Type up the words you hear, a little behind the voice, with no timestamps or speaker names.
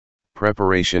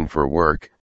Preparation for work.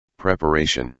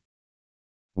 Preparation.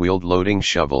 Wheeled loading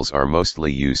shovels are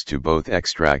mostly used to both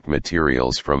extract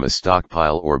materials from a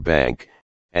stockpile or bank,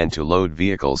 and to load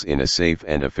vehicles in a safe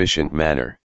and efficient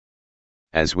manner.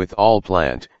 As with all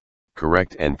plant,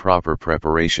 correct and proper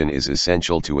preparation is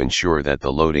essential to ensure that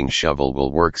the loading shovel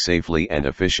will work safely and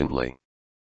efficiently.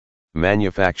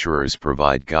 Manufacturers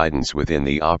provide guidance within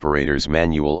the operator's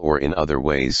manual or in other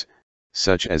ways,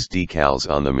 such as decals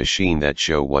on the machine that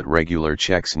show what regular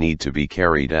checks need to be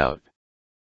carried out.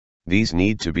 These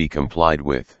need to be complied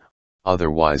with,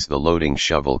 otherwise the loading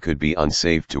shovel could be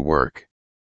unsafe to work.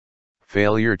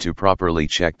 Failure to properly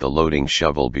check the loading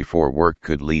shovel before work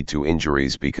could lead to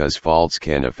injuries because faults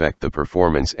can affect the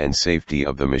performance and safety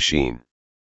of the machine.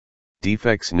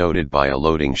 Defects noted by a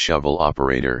loading shovel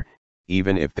operator,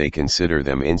 even if they consider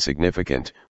them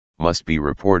insignificant, must be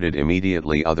reported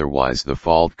immediately, otherwise the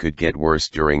fault could get worse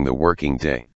during the working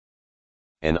day.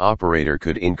 An operator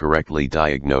could incorrectly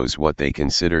diagnose what they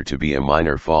consider to be a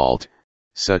minor fault,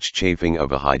 such chafing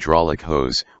of a hydraulic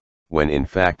hose, when in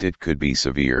fact it could be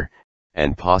severe,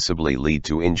 and possibly lead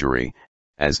to injury,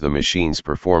 as the machine's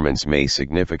performance may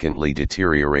significantly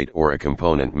deteriorate or a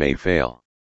component may fail.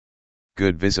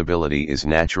 Good visibility is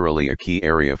naturally a key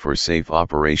area for safe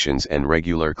operations, and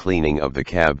regular cleaning of the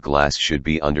cab glass should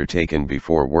be undertaken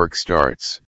before work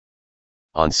starts.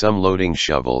 On some loading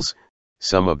shovels,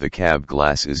 some of the cab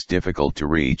glass is difficult to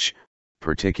reach,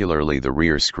 particularly the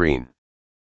rear screen.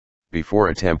 Before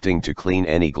attempting to clean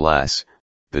any glass,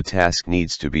 the task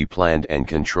needs to be planned and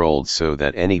controlled so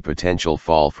that any potential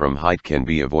fall from height can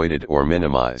be avoided or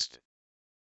minimized.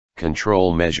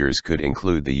 Control measures could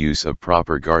include the use of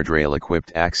proper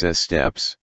guardrail-equipped access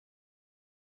steps.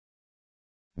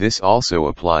 This also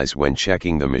applies when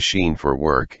checking the machine for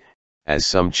work, as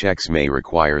some checks may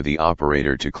require the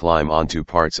operator to climb onto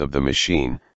parts of the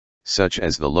machine, such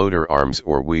as the loader arms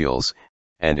or wheels,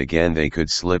 and again they could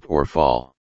slip or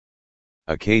fall.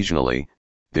 Occasionally,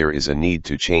 there is a need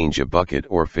to change a bucket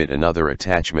or fit another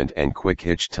attachment, and quick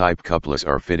hitch type couplers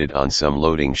are fitted on some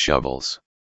loading shovels.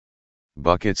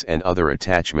 Buckets and other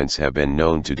attachments have been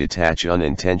known to detach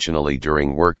unintentionally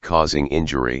during work, causing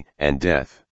injury and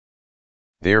death.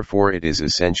 Therefore, it is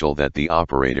essential that the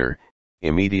operator,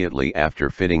 immediately after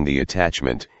fitting the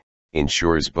attachment,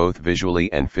 ensures both visually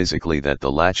and physically that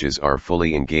the latches are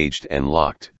fully engaged and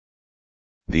locked.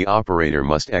 The operator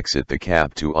must exit the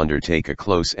cab to undertake a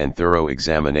close and thorough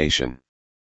examination.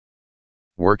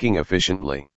 Working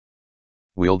efficiently.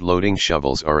 Wheeled loading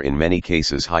shovels are in many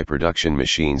cases high production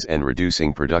machines, and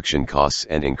reducing production costs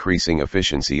and increasing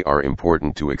efficiency are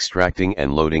important to extracting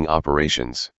and loading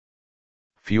operations.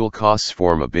 Fuel costs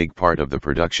form a big part of the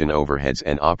production overheads,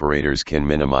 and operators can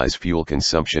minimize fuel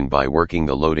consumption by working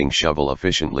the loading shovel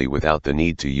efficiently without the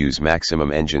need to use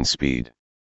maximum engine speed.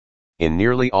 In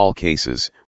nearly all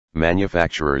cases,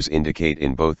 manufacturers indicate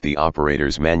in both the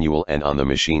operator's manual and on the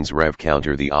machine's rev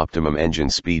counter the optimum engine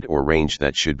speed or range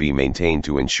that should be maintained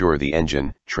to ensure the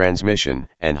engine, transmission,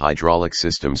 and hydraulic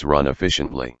systems run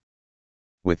efficiently.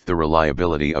 With the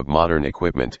reliability of modern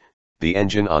equipment, the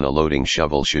engine on a loading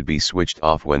shovel should be switched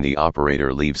off when the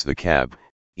operator leaves the cab,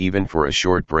 even for a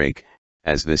short break,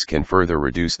 as this can further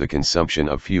reduce the consumption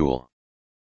of fuel.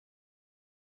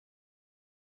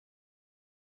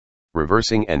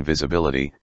 Reversing and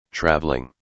visibility. Traveling.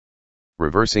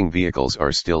 Reversing vehicles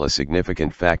are still a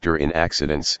significant factor in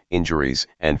accidents, injuries,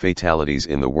 and fatalities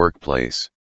in the workplace.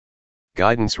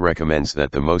 Guidance recommends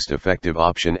that the most effective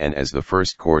option and as the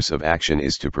first course of action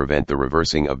is to prevent the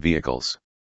reversing of vehicles.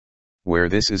 Where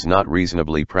this is not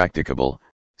reasonably practicable,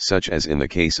 such as in the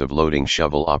case of loading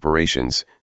shovel operations,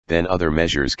 then other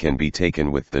measures can be taken,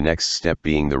 with the next step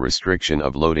being the restriction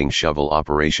of loading shovel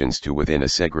operations to within a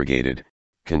segregated,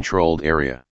 controlled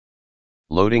area.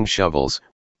 Loading shovels,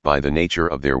 by the nature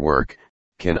of their work,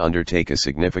 can undertake a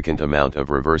significant amount of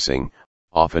reversing,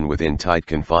 often within tight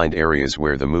confined areas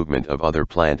where the movement of other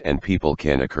plant and people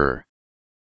can occur.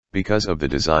 Because of the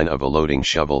design of a loading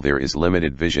shovel, there is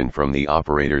limited vision from the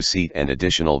operator's seat, and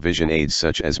additional vision aids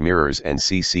such as mirrors and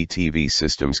CCTV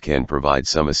systems can provide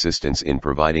some assistance in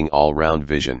providing all-round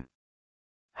vision.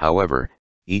 However,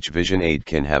 each vision aid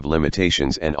can have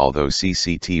limitations, and although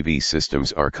CCTV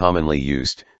systems are commonly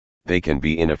used, they can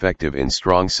be ineffective in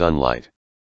strong sunlight.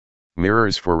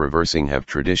 Mirrors for reversing have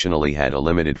traditionally had a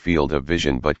limited field of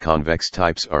vision, but convex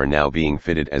types are now being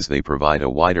fitted as they provide a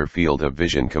wider field of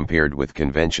vision compared with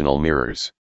conventional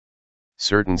mirrors.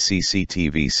 Certain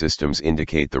CCTV systems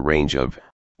indicate the range of,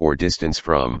 or distance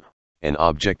from, an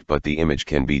object, but the image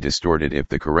can be distorted if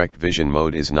the correct vision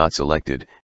mode is not selected,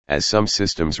 as some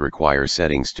systems require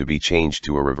settings to be changed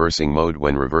to a reversing mode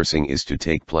when reversing is to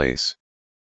take place.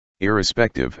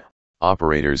 Irrespective,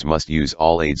 operators must use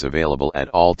all aids available at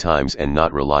all times and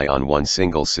not rely on one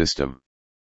single system.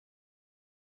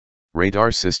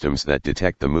 Radar systems that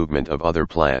detect the movement of other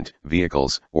plant,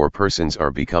 vehicles, or persons are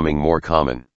becoming more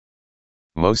common.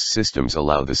 Most systems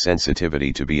allow the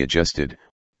sensitivity to be adjusted,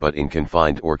 but in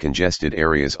confined or congested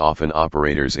areas often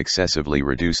operators excessively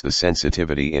reduce the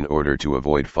sensitivity in order to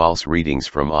avoid false readings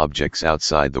from objects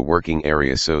outside the working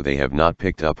area, so they have not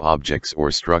picked up objects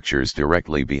or structures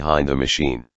directly behind the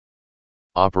machine.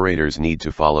 Operators need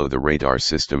to follow the radar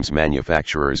system's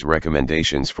manufacturer's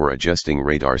recommendations for adjusting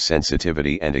radar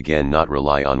sensitivity and again not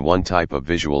rely on one type of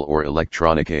visual or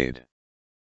electronic aid.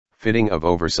 Fitting of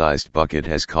oversized bucket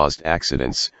has caused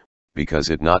accidents, because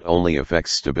it not only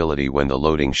affects stability when the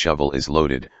loading shovel is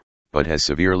loaded, but has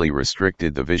severely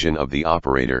restricted the vision of the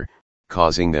operator,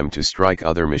 causing them to strike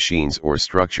other machines or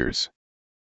structures.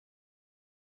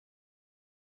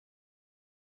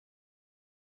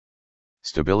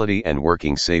 Stability and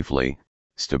working safely.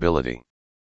 Stability.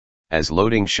 As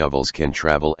loading shovels can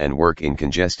travel and work in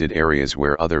congested areas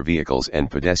where other vehicles and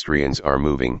pedestrians are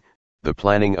moving, the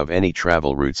planning of any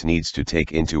travel routes needs to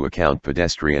take into account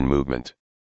pedestrian movement.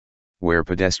 Where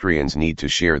pedestrians need to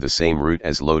share the same route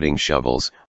as loading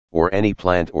shovels, or any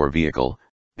plant or vehicle,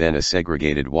 then a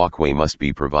segregated walkway must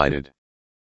be provided.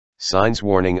 Signs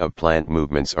warning of plant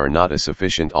movements are not a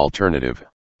sufficient alternative,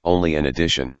 only an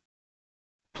addition.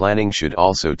 Planning should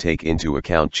also take into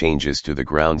account changes to the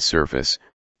ground surface,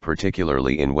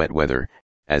 particularly in wet weather,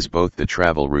 as both the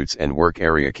travel routes and work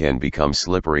area can become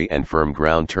slippery and firm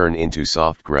ground turn into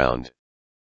soft ground.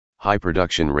 High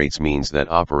production rates means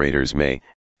that operators may,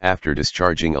 after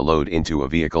discharging a load into a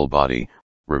vehicle body,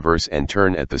 reverse and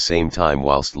turn at the same time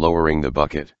whilst lowering the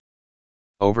bucket.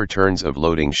 Overturns of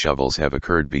loading shovels have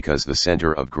occurred because the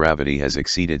center of gravity has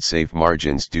exceeded safe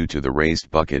margins due to the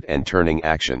raised bucket and turning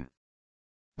action.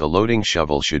 The loading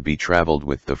shovel should be traveled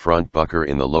with the front bucker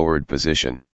in the lowered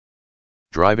position.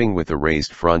 Driving with a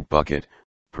raised front bucket,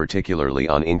 particularly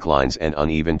on inclines and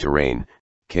uneven terrain,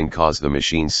 can cause the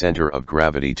machine's center of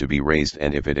gravity to be raised,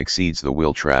 and if it exceeds the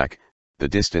wheel track, the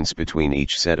distance between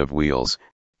each set of wheels,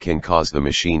 can cause the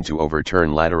machine to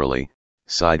overturn laterally,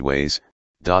 sideways.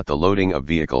 The loading of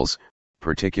vehicles,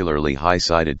 particularly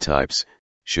high-sided types,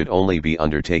 should only be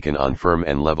undertaken on firm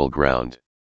and level ground.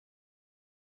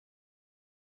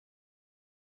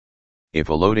 If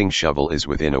a loading shovel is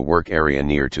within a work area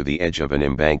near to the edge of an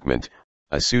embankment,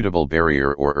 a suitable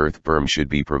barrier or earth berm should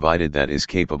be provided that is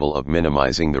capable of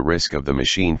minimizing the risk of the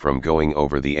machine from going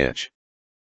over the edge.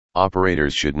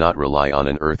 Operators should not rely on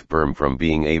an earth berm from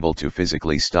being able to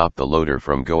physically stop the loader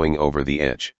from going over the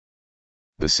edge.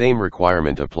 The same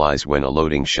requirement applies when a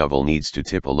loading shovel needs to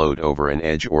tip a load over an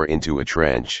edge or into a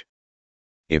trench.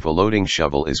 If a loading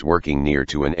shovel is working near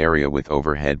to an area with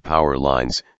overhead power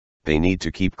lines, they need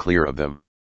to keep clear of them.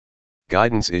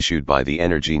 Guidance issued by the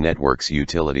Energy Networks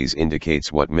utilities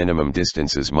indicates what minimum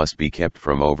distances must be kept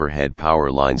from overhead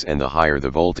power lines, and the higher the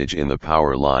voltage in the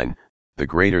power line, the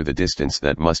greater the distance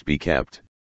that must be kept.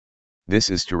 This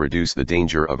is to reduce the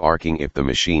danger of arcing if the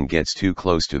machine gets too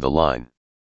close to the line.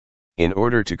 In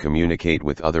order to communicate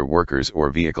with other workers or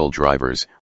vehicle drivers,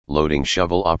 loading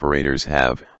shovel operators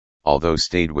have, although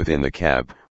stayed within the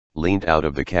cab, leaned out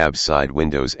of the cab side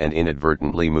windows and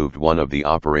inadvertently moved one of the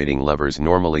operating levers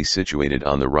normally situated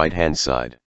on the right-hand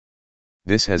side.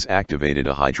 This has activated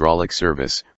a hydraulic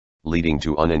service, leading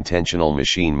to unintentional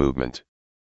machine movement.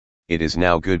 It is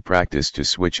now good practice to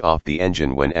switch off the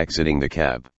engine when exiting the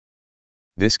cab.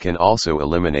 This can also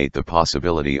eliminate the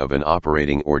possibility of an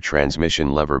operating or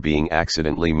transmission lever being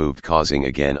accidentally moved, causing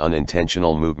again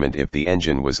unintentional movement if the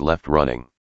engine was left running.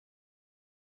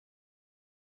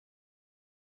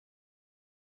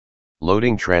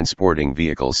 Loading transporting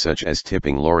vehicles such as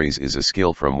tipping lorries is a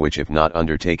skill from which, if not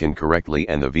undertaken correctly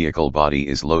and the vehicle body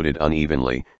is loaded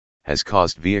unevenly, has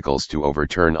caused vehicles to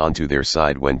overturn onto their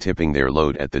side when tipping their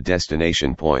load at the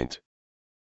destination point.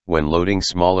 When loading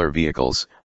smaller vehicles,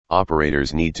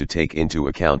 operators need to take into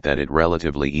account that it's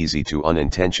relatively easy to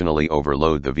unintentionally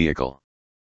overload the vehicle.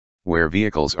 Where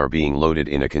vehicles are being loaded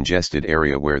in a congested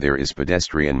area where there is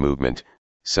pedestrian movement,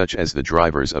 such as the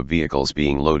drivers of vehicles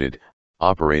being loaded,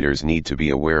 operators need to be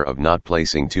aware of not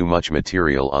placing too much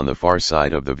material on the far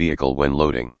side of the vehicle when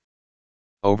loading.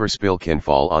 Overspill can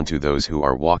fall onto those who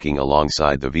are walking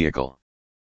alongside the vehicle.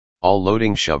 All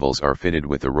loading shovels are fitted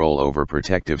with a rollover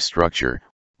protective structure,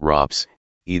 ROPS,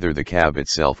 either the cab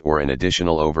itself or an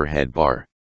additional overhead bar.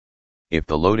 If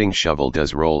the loading shovel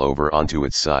does roll over onto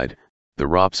its side, the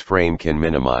ROPS frame can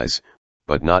minimize,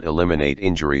 but not eliminate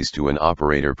injuries to an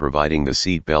operator providing the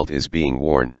seat belt is being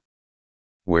worn.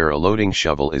 Where a loading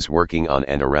shovel is working on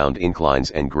and around inclines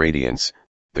and gradients,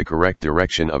 the correct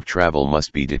direction of travel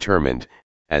must be determined,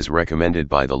 as recommended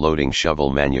by the loading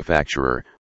shovel manufacturer,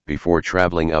 before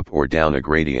traveling up or down a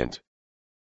gradient.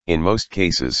 In most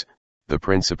cases, the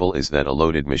principle is that a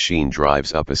loaded machine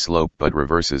drives up a slope but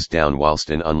reverses down whilst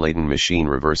an unladen machine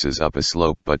reverses up a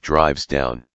slope but drives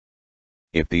down.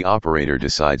 If the operator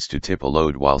decides to tip a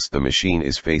load whilst the machine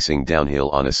is facing downhill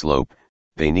on a slope,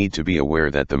 they need to be aware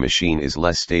that the machine is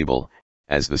less stable,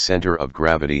 as the center of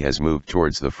gravity has moved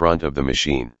towards the front of the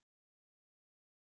machine.